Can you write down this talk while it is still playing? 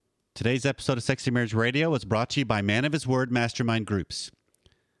Today's episode of Sexy Marriage Radio is brought to you by Man of His Word Mastermind Groups.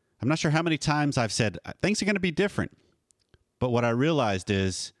 I'm not sure how many times I've said things are going to be different, but what I realized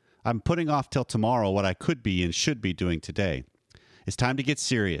is I'm putting off till tomorrow what I could be and should be doing today. It's time to get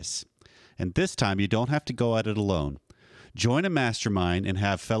serious, and this time you don't have to go at it alone. Join a mastermind and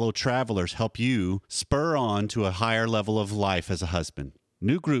have fellow travelers help you spur on to a higher level of life as a husband.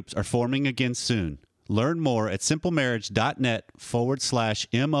 New groups are forming again soon. Learn more at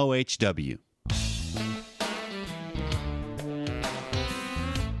simplemarriage.net/MOHW.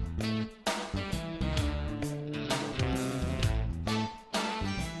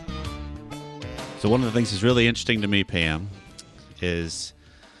 So one of the things that's really interesting to me, Pam, is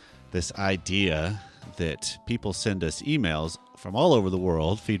this idea that people send us emails from all over the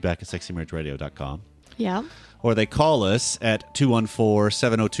world, feedback@sexymarriageradio.com. Yeah. Or they call us at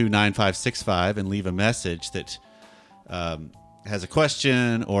 214-702-9565 and leave a message that has a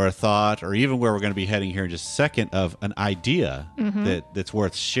question or a thought, or even where we're going to be heading here in just a second, of an idea that's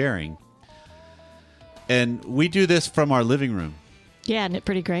worth sharing. And we do this from our living room. Yeah, isn't it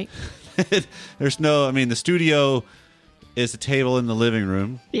pretty great? The studio is a table in the living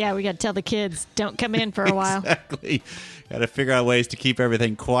room. Yeah, we got to tell the kids, don't come in for a while. Exactly. Got to figure out ways to keep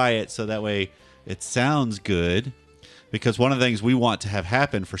everything quiet so that way it sounds good, because one of the things we want to have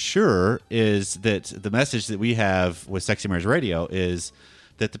happen for sure is that the message that we have with Sexy Marriage Radio is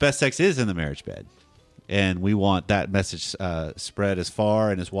that the best sex is in the marriage bed. And we want that message spread as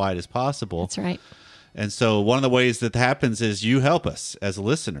far and as wide as possible. That's right. And so one of the ways that happens is you help us as a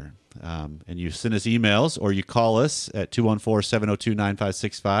listener. And you send us emails, or you call us at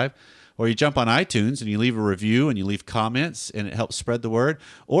 214-702-9565. Or you jump on iTunes and you leave a review and you leave comments, and it helps spread the word.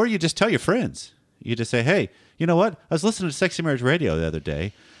 Or you just tell your friends. You just say, hey, you know what? I was listening to Sexy Marriage Radio the other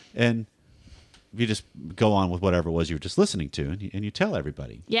day, and you just go on with whatever it was you were just listening to, and you tell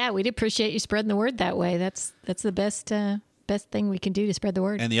everybody. Yeah, we'd appreciate you spreading the word that way. That's the best thing we can do to spread the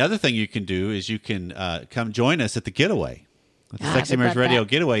word. And the other thing you can do is you can come join us at the getaway. At the Sexy Marriage Radio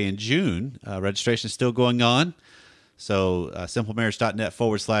Getaway in June. Registration is still going on. So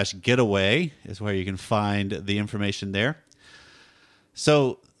simplemarriage.net/getaway is where you can find the information there.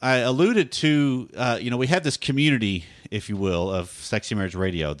 So I alluded to, we have this community, if you will, of Sexy Marriage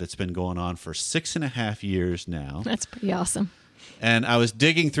Radio that's been going on for 6.5 years now. That's pretty awesome. And I was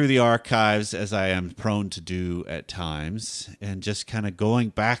digging through the archives, as I am prone to do at times, and just kind of going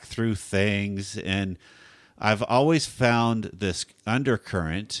back through things. And I've always found this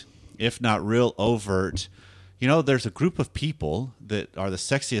undercurrent, if not real overt. There's a group of people that are the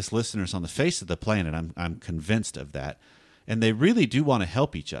sexiest listeners on the face of the planet. I'm convinced of that. And they really do want to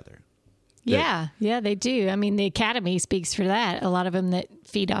help each other. Yeah, they do. I mean, the Academy speaks for that. A lot of them that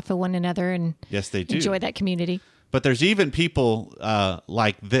feed off of one another and yes, they do. Enjoy that community. But there's even people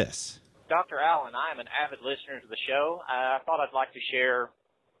like this. Dr. Allen, I am an avid listener to the show. I thought I'd like to share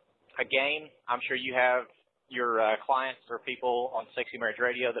a game. I'm sure you have your clients or people on Sexy Marriage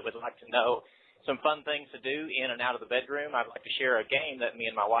Radio that would like to know some fun things to do in and out of the bedroom. I'd like to share a game that me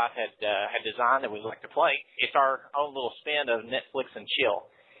and my wife had designed that we'd like to play. It's our own little spin of Netflix and chill.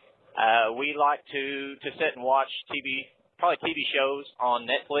 We like to sit and watch TV shows on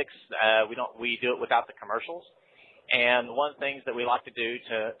Netflix. We do it without the commercials. And one of the things that we like to do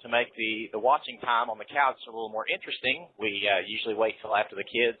to make the watching time on the couch a little more interesting, we usually wait till after the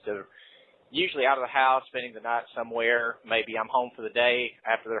kids are usually out of the house, spending the night somewhere. Maybe I'm home for the day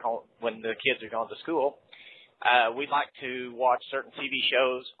after they're home when the kids are going to school. We like to watch certain TV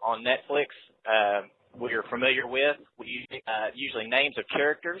shows on Netflix we're familiar with. We usually names of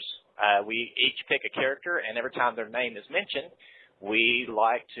characters. We each pick a character, and every time their name is mentioned, we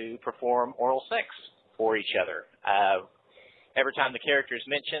like to perform oral sex for each other. Every time the character is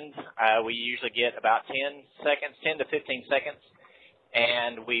mentioned, we usually get about 10 to 15 seconds,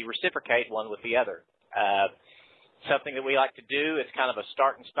 and we reciprocate one with the other. Something that we like to do is kind of a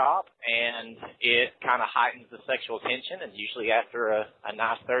start and stop, and it kind of heightens the sexual tension, and usually after a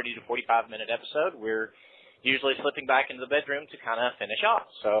nice 30 to 45-minute episode, we're usually slipping back into the bedroom to kind of finish off.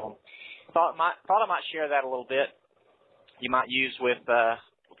 So thought I might share that a little bit. You might use with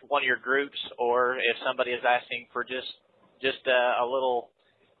one of your groups, or if somebody is asking for just a little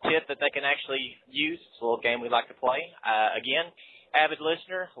tip that they can actually use. It's a little game we like to play. Again, avid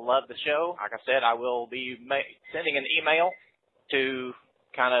listener, love the show. Like I said, I will be sending an email to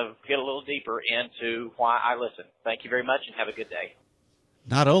kind of get a little deeper into why I listen. Thank you very much, and have a good day.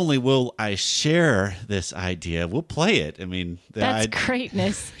 Not only will I share this idea, we'll play it. I mean, that's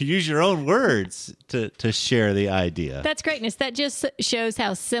greatness. Use your own words to share the idea. That's greatness. That just shows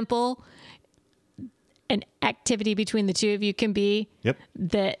how simple an activity between the two of you can be. Yep.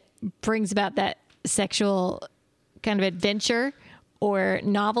 That brings about that sexual kind of adventure or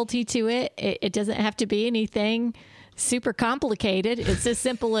novelty to it. It doesn't have to be anything super complicated. It's as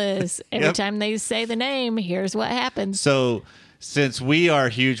simple as every time they say the name, here's what happens. So since we are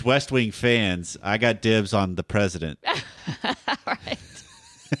huge West Wing fans, I got dibs on the president. Right.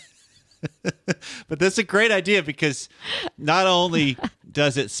 But that's a great idea because not only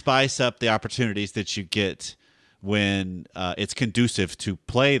does it spice up the opportunities that you get when it's conducive to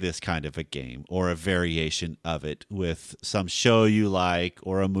play this kind of a game or a variation of it with some show you like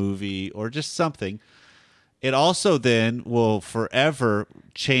or a movie or just something, it also then will forever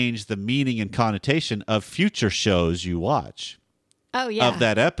change the meaning and connotation of future shows you watch. Oh, yeah. Of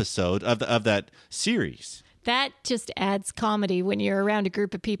that episode, of that series. That just adds comedy when you're around a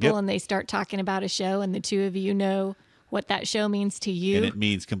group of people and they start talking about a show and the two of you know what that show means to you. And it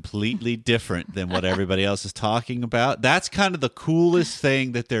means completely different than what everybody else is talking about. That's kind of the coolest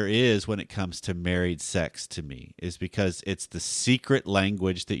thing that there is when it comes to married sex to me, is because it's the secret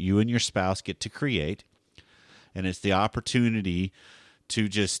language that you and your spouse get to create. And it's the opportunity to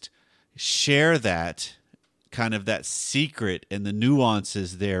just share that kind of that secret and the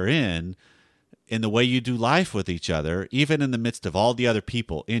nuances therein in the way you do life with each other, even in the midst of all the other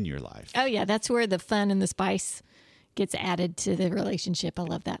people in your life. Oh, yeah. That's where the fun and the spice gets added to the relationship. I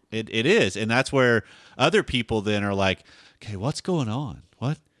love that. It is. And that's where other people then are like, okay, what's going on?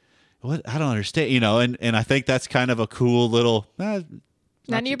 What? I don't understand. And I think that's kind of a cool little...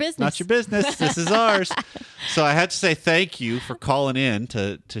 None of your business. Not your business. This is ours. So I had to say thank you for calling in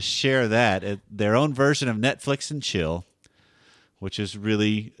to share that. Their own version of Netflix and chill, which is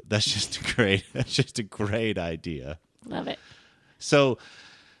really, that's just a great idea. Love it. So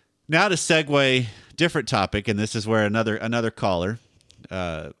now to segue, different topic, and this is where another caller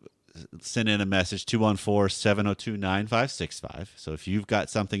sent in a message, 214-702-9565. So if you've got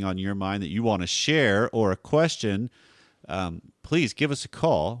something on your mind that you want to share or a question, please give us a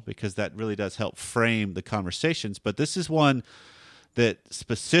call, because that really does help frame the conversations. But this is one that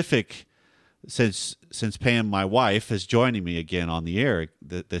specific, since Pam, my wife, is joining me again on the air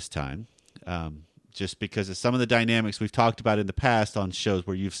this time, just because of some of the dynamics we've talked about in the past on shows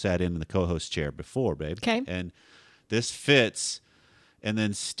where you've sat in the co-host chair before, babe. Okay. And this fits and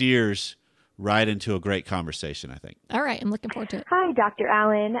then steers right into a great conversation, I think. All right. I'm looking forward to it. Hi, Dr.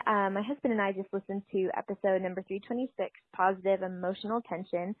 Allen. My husband and I just listened to episode number 326, Positive Emotional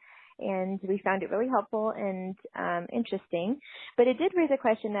Tension, and we found it really helpful and interesting. But it did raise a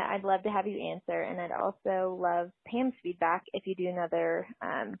question that I'd love to have you answer, and I'd also love Pam's feedback if you do another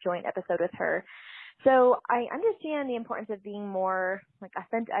joint episode with her. So I understand the importance of being more like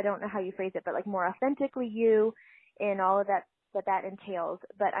authentic. I don't know how you phrase it, but like more authentically you in all of that entails.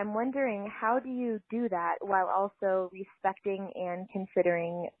 But I'm wondering, how do you do that while also respecting and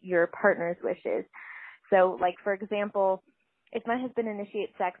considering your partner's wishes? So like, for example, if my husband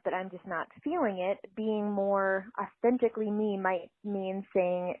initiates sex but I'm just not feeling it, being more authentically me might mean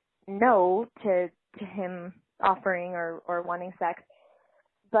saying no to him offering or wanting sex,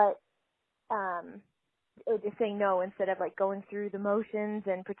 but or just saying no instead of like going through the motions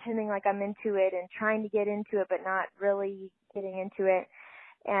and pretending like I'm into it and trying to get into it but not really getting into it.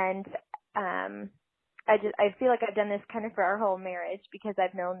 And I feel like I've done this kind of for our whole marriage, because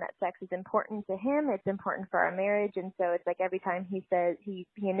I've known that sex is important to him. It's important for our marriage. And so it's like every time he says he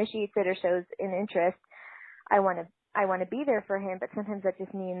initiates it or shows an interest, I want to be there for him. But sometimes that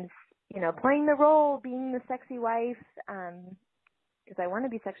just means, playing the role, being the sexy wife, because I want to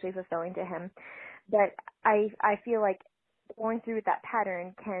be sexually fulfilling to him. But I feel like going through that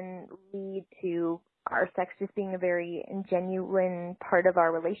pattern can lead to our sex just being a very genuine part of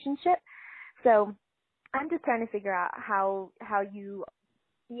our relationship. So I'm just trying to figure out how you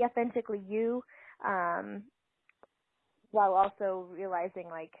be authentically you, while also realizing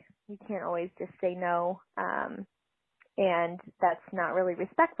like you can't always just say no, and that's not really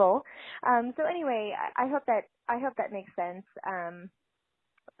respectful. So anyway, I hope that makes sense.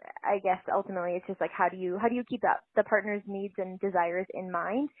 I guess ultimately it's just like, how do you keep the partner's needs and desires in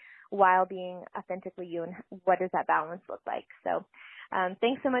mind while being authentically you, and what does that balance look like? So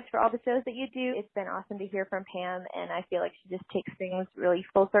thanks so much for all the shows that you do. It's been awesome to hear from Pam, and I feel like she just takes things really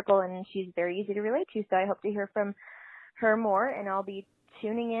full circle, and she's very easy to relate to. So I hope to hear from her more, and I'll be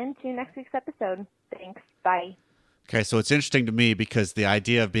tuning in to next week's episode. Thanks. Bye. Okay, so it's interesting to me because the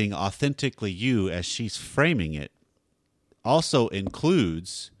idea of being authentically you, as she's framing it, also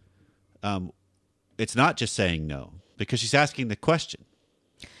includes, it's not just saying no, because she's asking the question.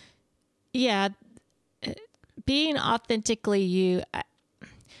 Yeah. Being authentically you,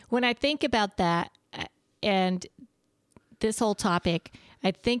 when I think about that and this whole topic,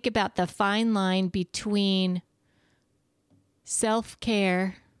 I think about the fine line between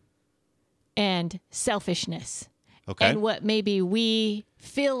self-care and selfishness. Okay. And what maybe we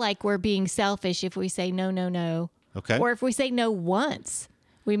feel like we're being selfish if we say no, no, no. Okay. Or if we say no once,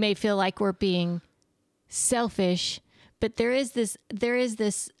 we may feel like we're being selfish. But there is this,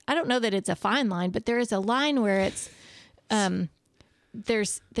 I don't know that it's a fine line, but there is a line where it's,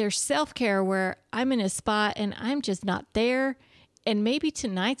 there's self-care where I'm in a spot and I'm just not there. And maybe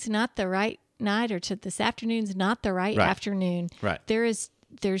tonight's not the right night, or to this afternoon's not the right afternoon. Right. There's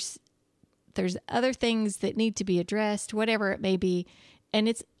other things that need to be addressed, whatever it may be. And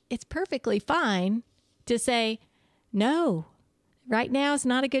it's perfectly fine to say, no, right now is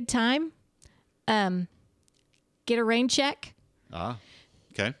not a good time. Get a rain check.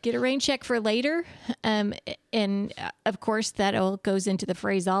 Okay. Get a rain check for later. And of course, that all goes into the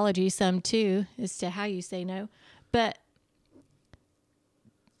phraseology some too, as to how you say no. But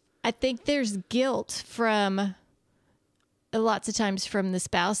I think there's guilt from lots of times from the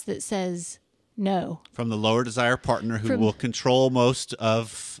spouse that says no. From the lower desire partner who will control most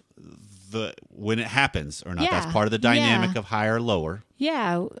of when it happens or not. Yeah, That's part of the dynamic of higher lower.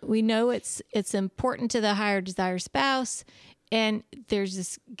 Yeah, we know it's important to the higher desire spouse, and there's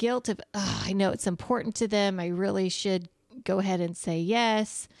this guilt of, I know it's important to them. I really should go ahead and say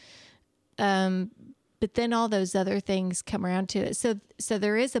yes. But then all those other things come around to it. So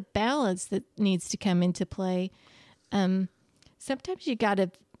there is a balance that needs to come into play. Sometimes you got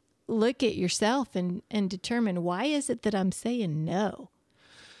to look at yourself and determine, why is it that I'm saying no?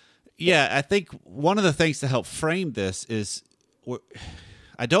 Yeah, I think one of the things to help frame this is,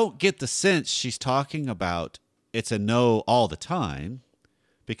 I don't get the sense she's talking about it's a no all the time,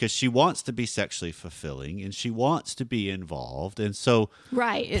 because she wants to be sexually fulfilling and she wants to be involved. And so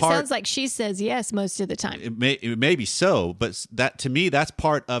right. It sounds like she says yes most of the time. It may be so, but that, to me, that's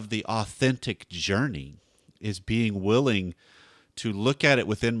part of the authentic journey, is being willing to look at it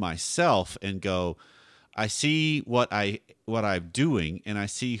within myself and go, I see what I'm doing, and I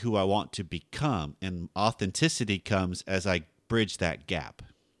see who I want to become, and authenticity comes as I bridge that gap.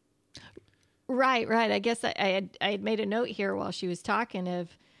 Right. I guess I had made a note here while she was talking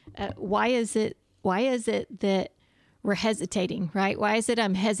of why is it that we're hesitating, right? Why is it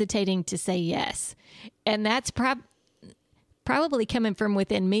I'm hesitating to say yes? And that's probably coming from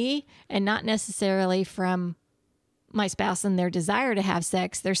within me and not necessarily from my spouse and their desire to have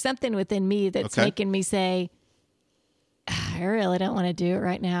sex. There's something within me that's making me say, I really don't want to do it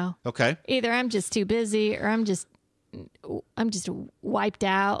right now. Okay. Either I'm just too busy, or I'm just wiped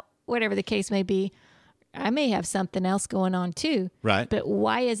out, whatever the case may be. I may have something else going on too. Right. But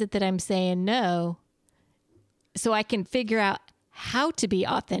why is it that I'm saying no? So I can figure out how to be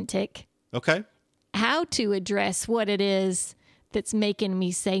authentic. Okay. How to address what it is that's making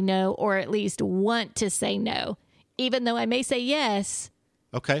me say no, or at least want to say no. Even though I may say yes.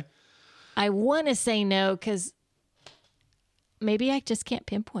 Okay. I want to say no because maybe I just can't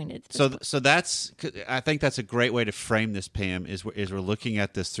pinpoint it. So that's, I think that's a great way to frame this, Pam, is we're looking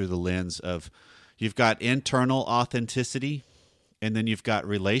at this through the lens of, you've got internal authenticity, and then you've got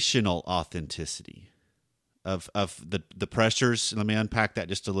relational authenticity of the pressures. Let me unpack that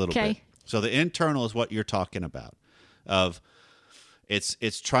just a little bit. So the internal is what you're talking about. Of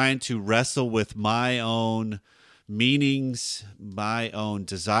it's trying to wrestle with my own meanings, my own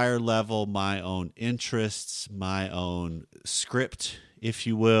desire level, my own interests, my own script, if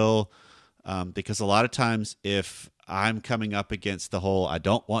you will. Because a lot of times if I'm coming up against the whole, I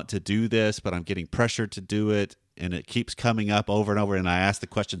don't want to do this, but I'm getting pressured to do it, and it keeps coming up over and over, and I ask the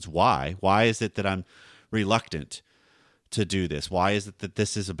questions, why? Why is it that I'm reluctant to do this? Why is it that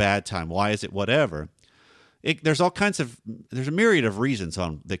this is a bad time? Why is it whatever? There's a myriad of reasons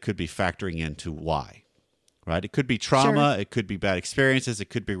that could be factoring into why. Right? It could be trauma. Sure. It could be bad experiences. It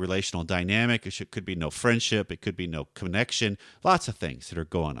could be relational dynamic. It could be no friendship. It could be no connection. Lots of things that are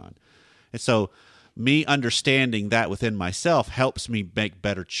going on. And so me understanding that within myself helps me make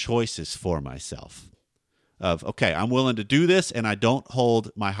better choices for myself. Of, okay, I'm willing to do this, and I don't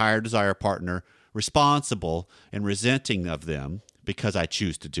hold my higher desire partner responsible and resenting of them because I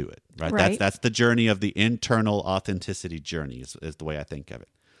choose to do it. Right? That's the journey of the internal authenticity journey is the way I think of it.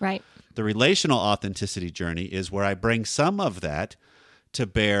 Right. The relational authenticity journey is where I bring some of that to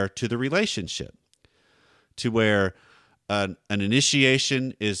bear to the relationship, to where an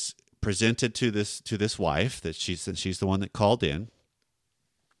initiation is presented to this wife that she's the one that called in,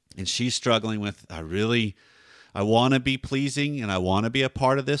 and she's struggling with, I want to be pleasing and I want to be a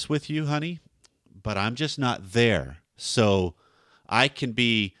part of this with you, honey, but I'm just not there. So I can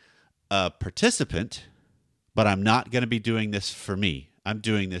be a participant, but I'm not going to be doing this for me. I'm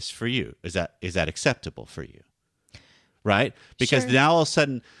doing this for you. Is that acceptable for you? Right? Because Sure. now all of a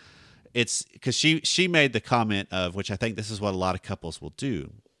sudden it's because she made the comment of, which I think this is what a lot of couples will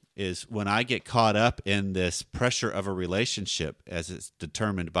do, is when I get caught up in this pressure of a relationship as it's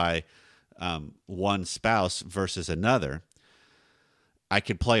determined by one spouse versus another, I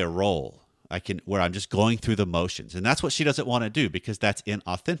can play a role. Where I'm just going through the motions. And that's what she doesn't want to do because that's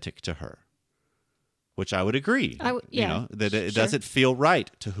inauthentic to her. Which I would agree. That it Sure. doesn't feel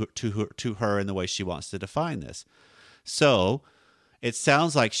right to her in the way she wants to define this. So it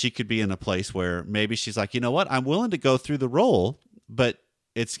sounds like she could be in a place where maybe she's like, you know what, I'm willing to go through the role, but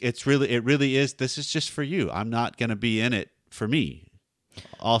it really is. This is just for you. I'm not going to be in it for me.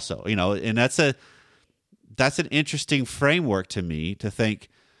 Also, and that's an interesting framework to me to think,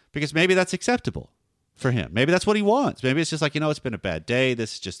 because maybe that's acceptable for him. Maybe that's what he wants. Maybe it's just like, it's been a bad day.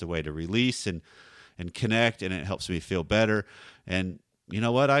 This is just a way to release and connect, and it helps me feel better. And you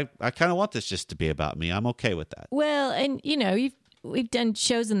know what? I kind of want this just to be about me. I'm okay with that. Well, and we've done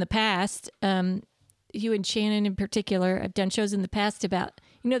shows in the past. You and Shannon in particular have done shows in the past about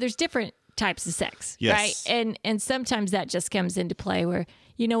there's different types of sex, Yes. right? And sometimes that just comes into play where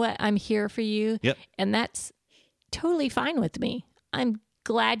you know what, I'm here for you, Yep. and that's totally fine with me. I'm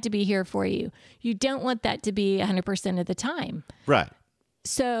glad to be here for you. You don't want that to be 100% of the time. Right.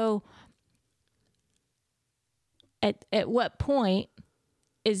 So, at what point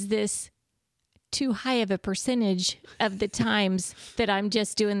is this too high of a percentage of the times that I'm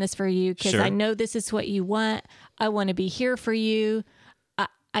just doing this for you because Sure. I know this is what you want. I want to be here for you.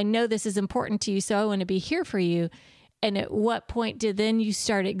 I know this is important to you, so I want to be here for you. And at what point did then you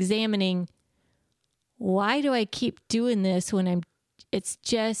start examining, why do I keep doing this when it's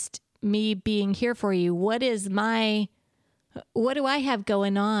just me being here for you? What do I have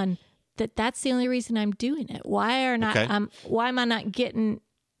going on that's the only reason I'm doing it? Why am I not getting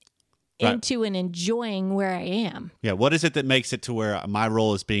into and enjoying where I am? Yeah. What is it that makes it to where my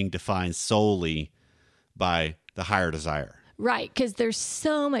role is being defined solely by the higher desire? Right. Because there's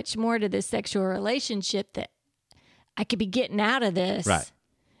so much more to this sexual relationship that I could be getting out of this. Right.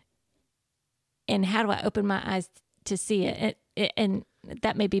 And how do I open my eyes to see it? And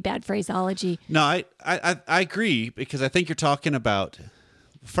that may be bad phraseology. No, I agree, because I think you're talking about,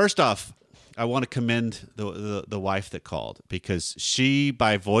 first off, I want to commend the wife that called, because she,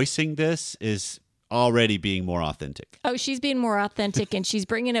 by voicing this, is already being more authentic. Oh, she's being more authentic, and she's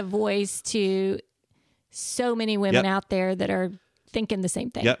bringing a voice to so many women out there that are thinking the same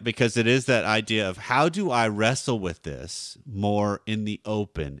thing. Yeah, because it is that idea of, how do I wrestle with this more in the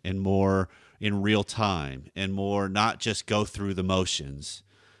open and more in real time and more not just go through the motions?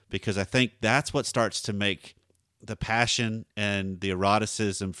 Because I think that's what starts to make the passion and the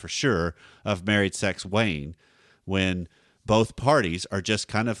eroticism, for sure, of married sex wane, when both parties are just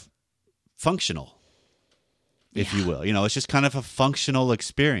kind of functional, if you will. It's just kind of a functional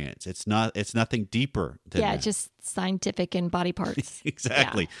experience. It's nothing deeper than that. Just scientific and body parts.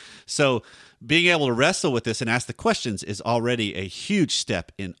 Exactly. Yeah. So being able to wrestle with this and ask the questions is already a huge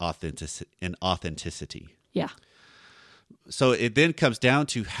step in authenticity. Yeah. So it then comes down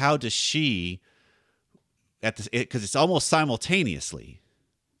to, how does she, because it's almost simultaneously,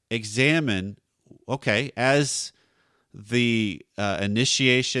 examine, okay, as the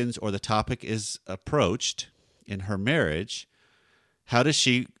initiations or the topic is approached in her marriage, how does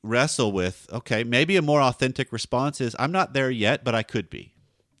she wrestle with, okay, maybe a more authentic response is, I'm not there yet, but I could be.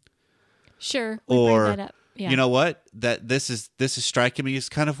 Sure. Or, bring that up. Yeah. you know what, that this is striking me as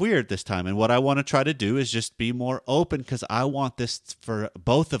kind of weird this time. And what I want to try to do is just be more open, because I want this for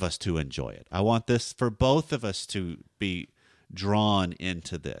both of us to enjoy it. I want this for both of us to be drawn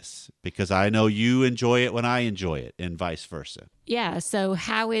into this, because I know you enjoy it when I enjoy it, and vice versa. Yeah. So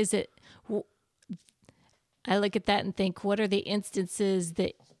how is it? I look at that and think, what are the instances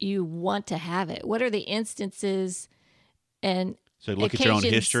that you want to have it? What are the instances and So look at your own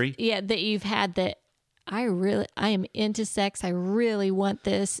occasions, history. Yeah, that you've had that I am into sex. I really want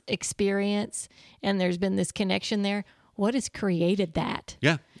this experience, and there's been this connection there. What has created that?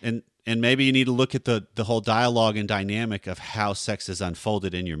 Yeah. And maybe you need to look at the whole dialogue and dynamic of how sex is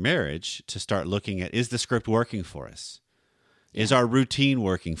unfolded in your marriage to start looking at, is the script working for us? Is our routine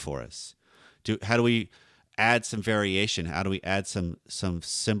working for us? How do we add some variation? How do we add some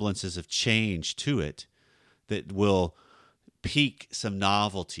semblances of change to it that will pique some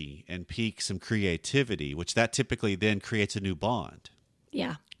novelty and pique some creativity, which that typically then creates a new bond.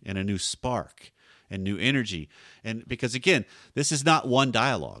 Yeah. And a new spark and new energy. And because, again, this is not one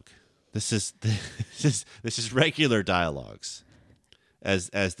dialogue. This is regular dialogues as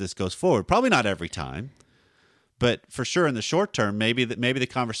this goes forward. Probably not every time, But for sure, in the short term, maybe the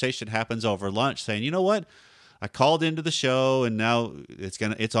conversation happens over lunch, saying, you know what, I called into the show, and now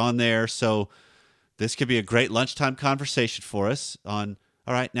it's on there. So this could be a great lunchtime conversation for us on.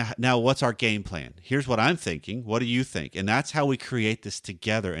 All right, now what's our game plan? Here's what I'm thinking. What do you think? And that's how we create this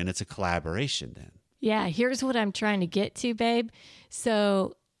together, and it's a collaboration then. Yeah, here's what I'm trying to get to, babe.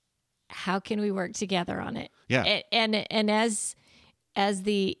 So how can we work together on it? Yeah. And as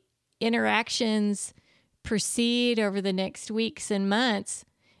the interactions proceed over the next weeks and months,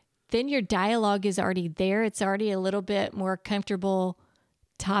 then your dialogue is already there. It's already a little bit more comfortable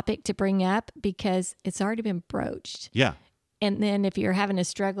topic to bring up because it's already been broached. Yeah. And then if you're having a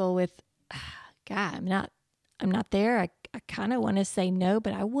struggle with, God, I'm not there. I kind of want to say no,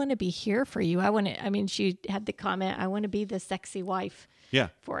 but I want to be here for you. She had the comment, I want to be the sexy wife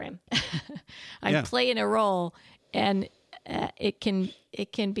for him. I'm playing a role, and it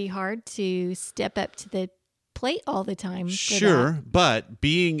can be hard to step up to the plate all the time. Sure, but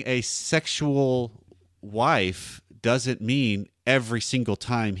being a sexual wife doesn't mean every single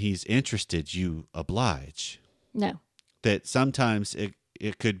time he's interested, you oblige. No. That sometimes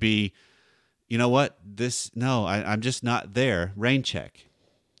it could be, you know what, I'm just not there. Rain check.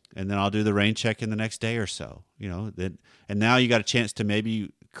 And then I'll do the rain check in the next day or so, and now you got a chance to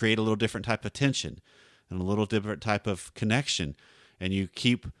maybe create a little different type of tension and a little different type of connection. And you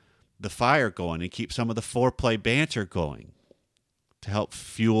keep the fire going and keep some of the foreplay banter going to help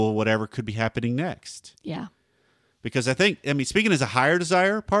fuel whatever could be happening next. Yeah. Because speaking as a higher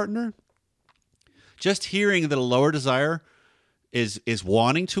desire partner, just hearing that a lower desire is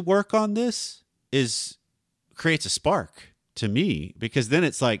wanting to work on this creates a spark to me, because then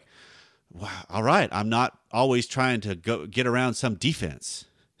it's like, wow, all right, I'm not always trying to go get around some defense.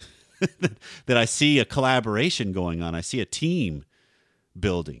 That I see a collaboration going on. I see a team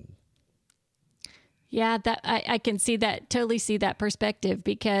building. Yeah, that I can see that, totally see that perspective,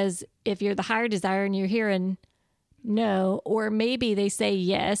 because if you're the higher desire and you're hearing no, or maybe they say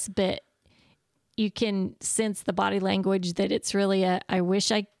yes, but you can sense the body language that it's really I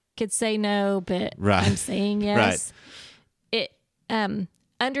wish I could say no, but I'm saying yes. Right. It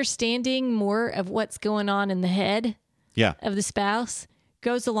understanding more of what's going on in the head of the spouse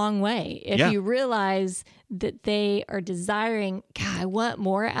goes a long way. If you realize that they are desiring, God, I want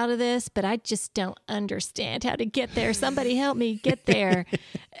more out of this, but I just don't understand how to get there. Somebody help me get there.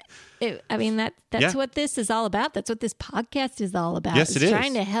 That's what this is all about. That's what this podcast is all about. Yes, it is.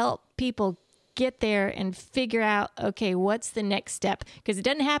 Trying to help people get there and figure out, okay, what's the next step? Because it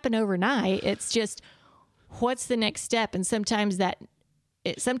doesn't happen overnight. It's just, what's the next step? And sometimes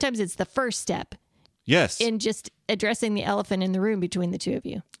it's the first step. Yes. In just addressing the elephant in the room between the two of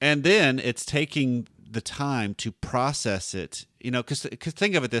you. And then it's taking the time to process it, because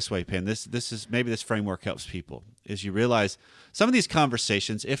think of it this way, Pam, this is, maybe this framework helps people, is you realize some of these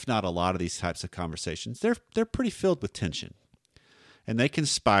conversations, if not a lot of these types of conversations, they're pretty filled with tension, and they can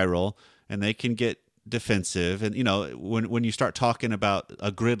spiral and they can get defensive. And, when you start talking about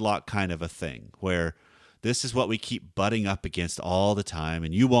a gridlock kind of a thing where this is what we keep butting up against all the time,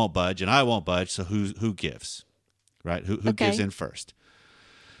 and you won't budge and I won't budge. So who gives, right? Who gives in first?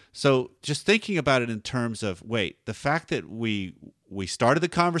 So just thinking about it in terms of, wait, the fact that we started the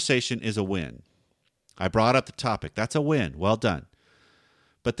conversation is a win. I brought up the topic. That's a win. Well done.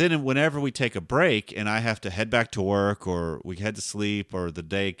 But then whenever we take a break and I have to head back to work, or we head to sleep, or the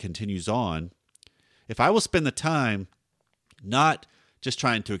day continues on, if I will spend the time not just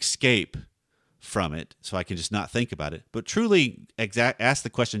trying to escape from it so I can just not think about it, but truly ask the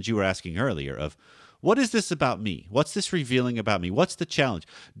questions you were asking earlier of, what is this about me? What's this revealing about me? What's the challenge?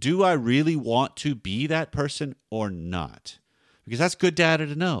 Do I really want to be that person or not? Because that's good data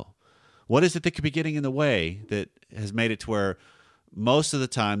to know. What is it that could be getting in the way that has made it to where most of the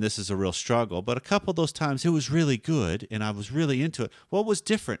time this is a real struggle, but a couple of those times it was really good and I was really into it. What was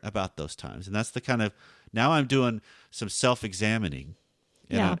different about those times? And that's the kind of, now I'm doing some self-examining,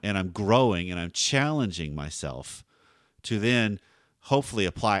 and I'm growing and I'm challenging myself to then hopefully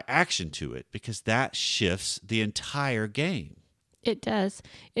apply action to it, because that shifts the entire game. It does.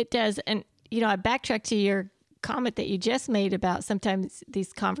 It does. And, I backtrack to your comment that you just made about sometimes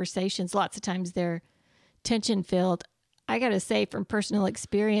these conversations, lots of times they're tension filled. I got to say, from personal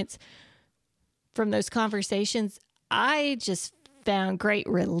experience, from those conversations, I just found great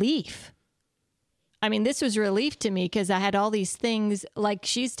relief. I mean, this was relief to me because I had all these things like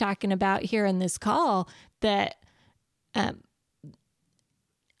she's talking about here in this call that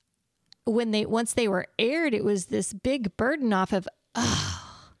once they were aired, it was this big burden off of,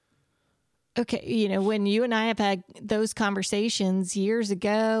 Okay, when you and I have had those conversations years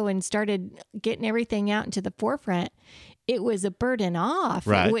ago and started getting everything out into the forefront, it was a burden off,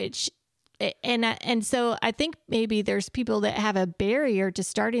 Right. And so I think maybe there's people that have a barrier to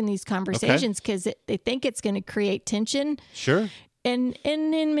starting these conversations because they think it's going to create tension. Sure. And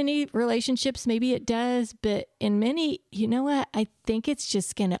in many relationships, maybe it does, but in many, you know what? I think it's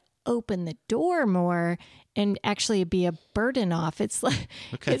just going to open the door more and actually be a burden off. It's like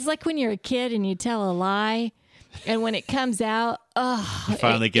It's like when you're a kid and you tell a lie, and when it comes out, You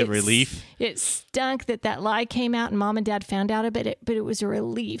finally get relief. It stunk that lie came out, and mom and dad found out about it, but it was a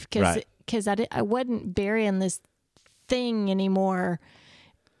relief because I wasn't burying this thing anymore.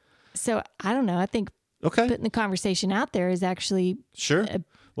 So I don't know. I think putting the conversation out there is actually a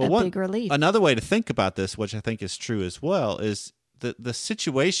big relief. Another way to think about this, which I think is true as well, is the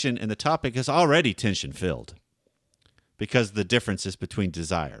situation and the topic is already tension-filled because the differences between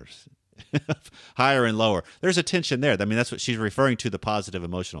desires, higher and lower. There's a tension there. I mean, that's what she's referring to, the positive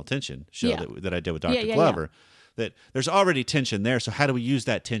emotional tension show that I did with Dr. Glover, that there's already tension there. So how do we use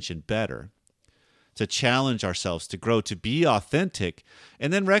that tension better to challenge ourselves, to grow, to be authentic,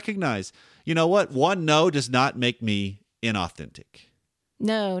 and then recognize, you know what? One no does not make me inauthentic.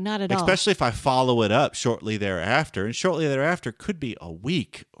 No, not at all. Especially if I follow it up shortly thereafter. And shortly thereafter could be a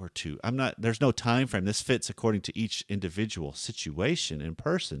week or two. There's no time frame. This fits according to each individual situation in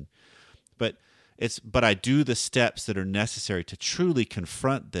person. But I do the steps that are necessary to truly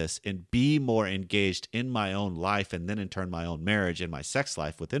confront this and be more engaged in my own life, and then in turn my own marriage and my sex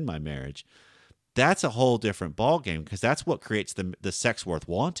life within my marriage. That's a whole different ballgame, because that's what creates the sex worth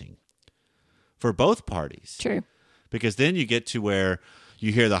wanting for both parties. True. Because then you get to where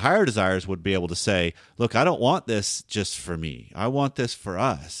you hear the higher desires would be able to say, look, I don't want this just for me. I want this for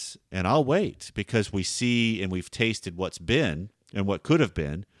us. And I'll wait, because we see and we've tasted what's been and what could have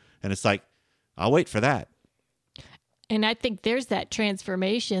been. And it's like, I'll wait for that. And I think there's that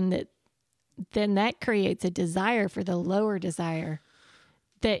transformation that creates a desire for the lower desire,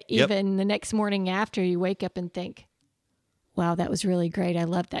 that even the next morning after you wake up and think, wow, that was really great. I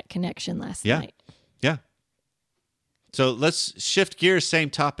loved that connection last night. Yeah. So let's shift gears, same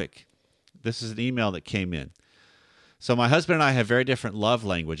topic. This is an email that came in. So my husband and I have very different love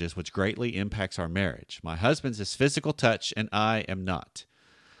languages, which greatly impacts our marriage. My husband's is physical touch, and I am not.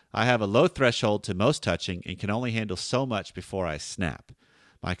 I have a low threshold to most touching and can only handle so much before I snap.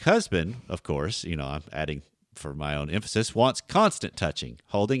 My husband, of course, I'm adding for my own emphasis, wants constant touching,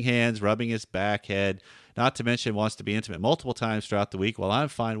 holding hands, rubbing his back, head, not to mention wants to be intimate multiple times throughout the week, while I'm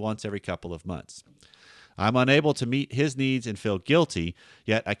fine once every couple of months. I'm unable to meet his needs and feel guilty,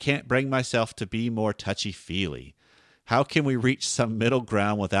 yet I can't bring myself to be more touchy-feely. How can we reach some middle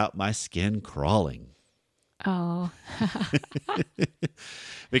ground without my skin crawling? Oh.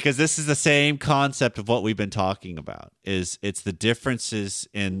 Because this is the same concept of what we've been talking about. It's the differences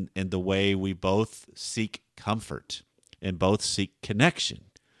in the way we both seek comfort and both seek connection.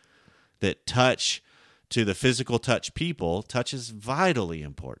 That touch, to the physical touch people, touch is vitally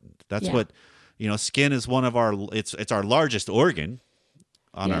important. That's what, skin is one of it's our largest organ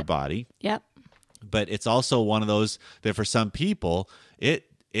on our body. Yep. But it's also one of those that for some people,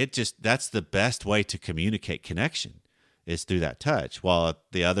 that's the best way to communicate connection, is through that touch. While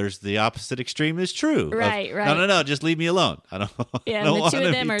the others, the opposite extreme is true. Right. No, just leave me alone. I don't. Yeah, I don't the want two to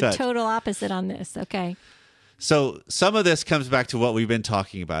of them be are touched. total opposite on this. Okay. So some of this comes back to what we've been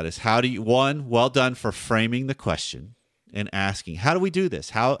talking about, is how do you, one, well done for framing the question and asking, how do we do this?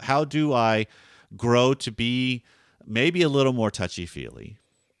 How do I grow to be maybe a little more touchy-feely?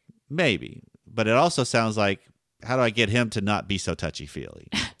 Maybe. But it also sounds like, how do I get him to not be so touchy-feely?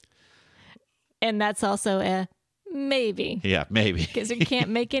 And that's also a maybe. Yeah, maybe. Because you can't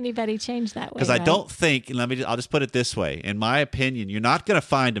make anybody change that way. Because I don't think, and I'll just put it this way. In my opinion, you're not going to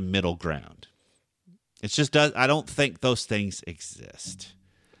find a middle ground. It's just, I don't think those things exist.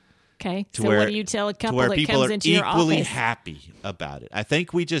 Okay. So what do you tell a couple that comes into your office? People are equally happy about it. I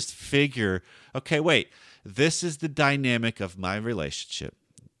think we just figure, okay, wait, this is the dynamic of my relationship.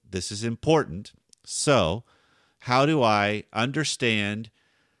 This is important. So how do I understand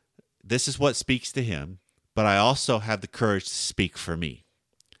this is what speaks to him, but I also have the courage to speak for me,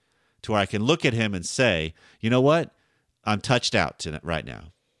 to where I can look at him and say, you know what? I'm touched out right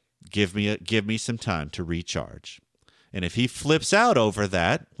now. Give me some time to recharge. And if he flips out over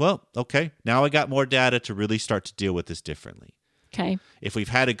that, well, okay, now I got more data to really start to deal with this differently. Okay. If we've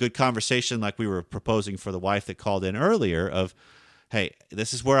had a good conversation like we were proposing for the wife that called in earlier of, hey,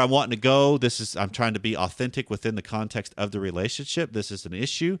 this is where I'm wanting to go. I'm trying to be authentic within the context of the relationship. This is an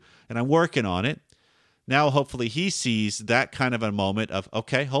issue, and I'm working on it. Now, hopefully he sees that kind of a moment of,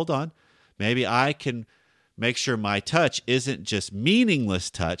 okay, hold on. Maybe I can make sure my touch isn't just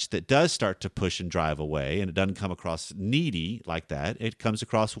meaningless touch that does start to push and drive away, and it doesn't come across needy like that. It comes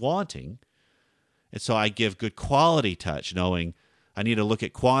across wanting. And so I give good quality touch, knowing I need to look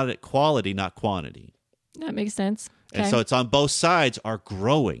at quality, not quantity. That makes sense. Okay. And so it's on both sides are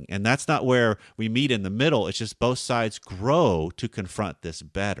growing. And that's not where we meet in the middle. It's just both sides grow to confront this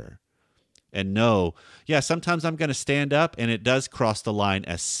better. And know, yeah, sometimes I'm going to stand up and it does cross the line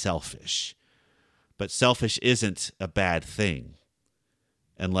as selfish. But selfish isn't a bad thing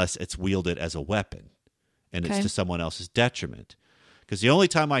unless it's wielded as a weapon and it's to someone else's detriment. Because the only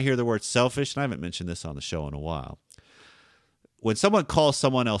time I hear the word selfish, and I haven't mentioned this on the show in a while, when someone calls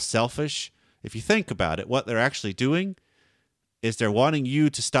someone else selfish, if you think about it, what they're actually doing is they're wanting you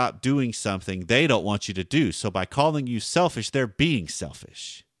to stop doing something they don't want you to do. So by calling you selfish, they're being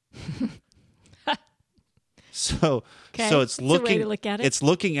selfish. So it's looking, to look at it. It's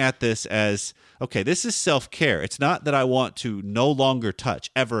looking at this as, okay, this is self-care. It's not that I want to no longer touch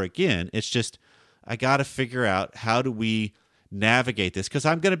ever again. It's just, I got to figure out how do we navigate this, because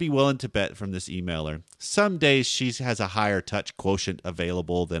I'm going to be willing to bet from this emailer, some days she has a higher touch quotient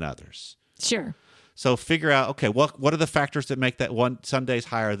available than others. Sure. So figure out, okay, what are the factors that make that one some days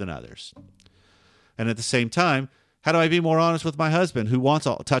higher than others? And at the same time, how do I be more honest with my husband who wants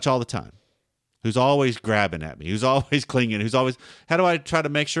touch all the time? Who's always grabbing at me, who's always clinging, how do I try to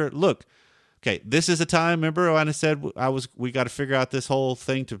make sure, look, okay, this is a time, remember when I said we got to figure out this whole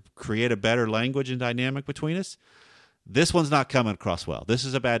thing to create a better language and dynamic between us? This one's not coming across well. This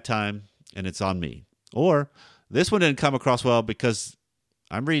is a bad time, and it's on me. Or this one didn't come across well because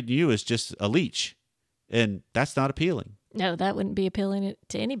I'm reading you as just a leech, and that's not appealing. No, that wouldn't be appealing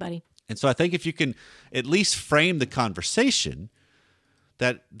to anybody. And so I think if you can at least frame the conversation,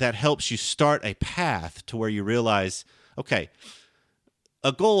 that helps you start a path to where you realize, okay,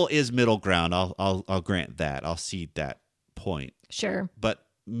 a goal is middle ground. I'll grant that. I'll cede that point. Sure. But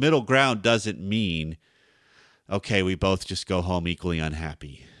middle ground doesn't mean, okay, we both just go home equally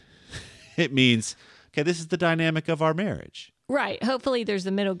unhappy. It means, okay, this is the dynamic of our marriage. Right. Hopefully there's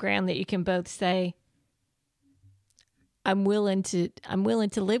a middle ground that you can both say, I'm willing to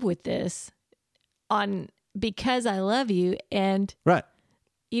live with this because I love you, and right.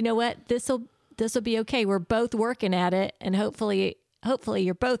 You know what? This'll be okay. We're both working at it, and hopefully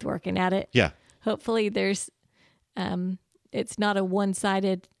you're both working at it. Yeah. Hopefully there's it's not a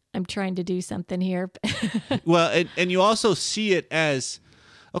one-sided, I'm trying to do something here. Well, and you also see it as,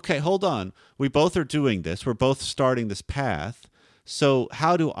 okay, hold on. We both are doing this. We're both starting this path. So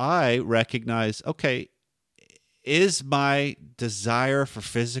how do I recognize, okay, is my desire for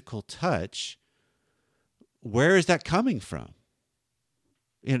physical touch, where is that coming from?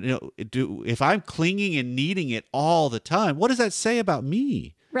 If I'm clinging and needing it all the time, what does that say about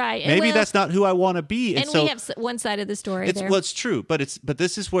me? Right. Maybe that's not who I want to be. And so we have one side of the story there. Well, it's true, but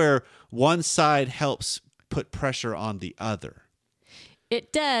this is where one side helps put pressure on the other.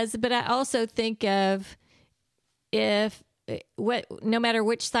 It does, but I also think of no matter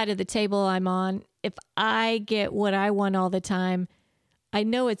which side of the table I'm on, if I get what I want all the time, I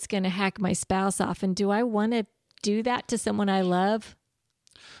know it's going to hack my spouse off. And do I want to do that to someone I love?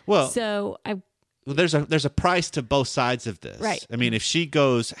 Well, there's a price to both sides of this. Right. I mean, if she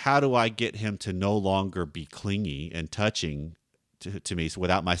goes, how do I get him to no longer be clingy and touching to me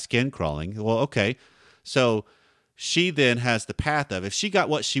without my skin crawling? Well, okay. So she then has the path of, if she got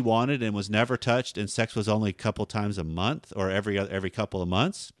what she wanted and was never touched and sex was only a couple times a month or every couple of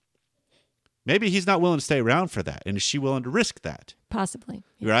months, maybe he's not willing to stay around for that. And is she willing to risk that? Possibly.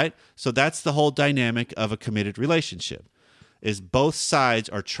 Yeah. Right? So that's the whole dynamic of a committed relationship. Is both sides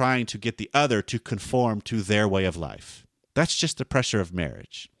are trying to get the other to conform to their way of life. That's just the pressure of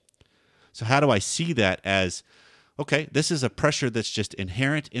marriage. So how do I see that as, okay, this is a pressure that's just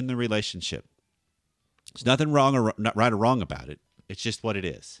inherent in the relationship. There's nothing wrong or not right or wrong about it. It's just what it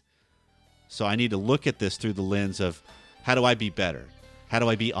is. So I need to look at this through the lens of, how do I be better? How do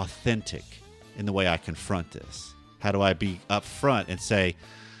I be authentic in the way I confront this? How do I be upfront and say,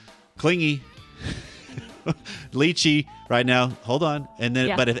 clingy, leechy right now, hold on. And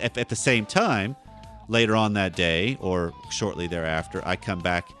then, But if at the same time, later on that day or shortly thereafter, I come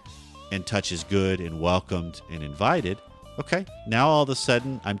back and touch is good and welcomed and invited, okay, now all of a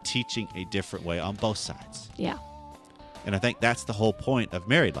sudden I'm teaching a different way on both sides. Yeah. And I think that's the whole point of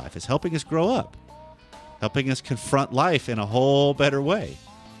married life, is helping us grow up, helping us confront life in a whole better way.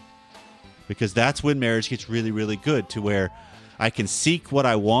 Because that's when marriage gets really, really good, to where I can seek what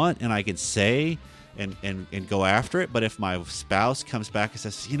I want and I can say and go after it. But if my spouse comes back and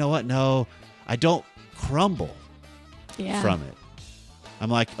says, you know what, no, I don't crumble from it. I'm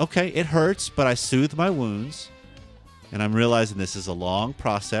like, okay, it hurts, but I soothe my wounds. And I'm realizing this is a long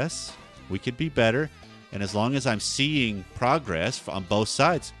process. We could be better. And as long as I'm seeing progress on both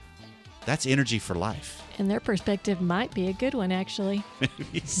sides, that's energy for life. And their perspective might be a good one, actually.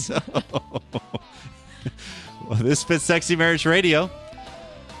 Maybe so. Well, this has been Sexy Marriage Radio.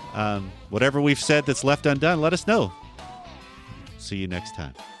 Whatever we've said that's left undone, let us know. See you next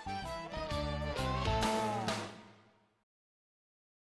time.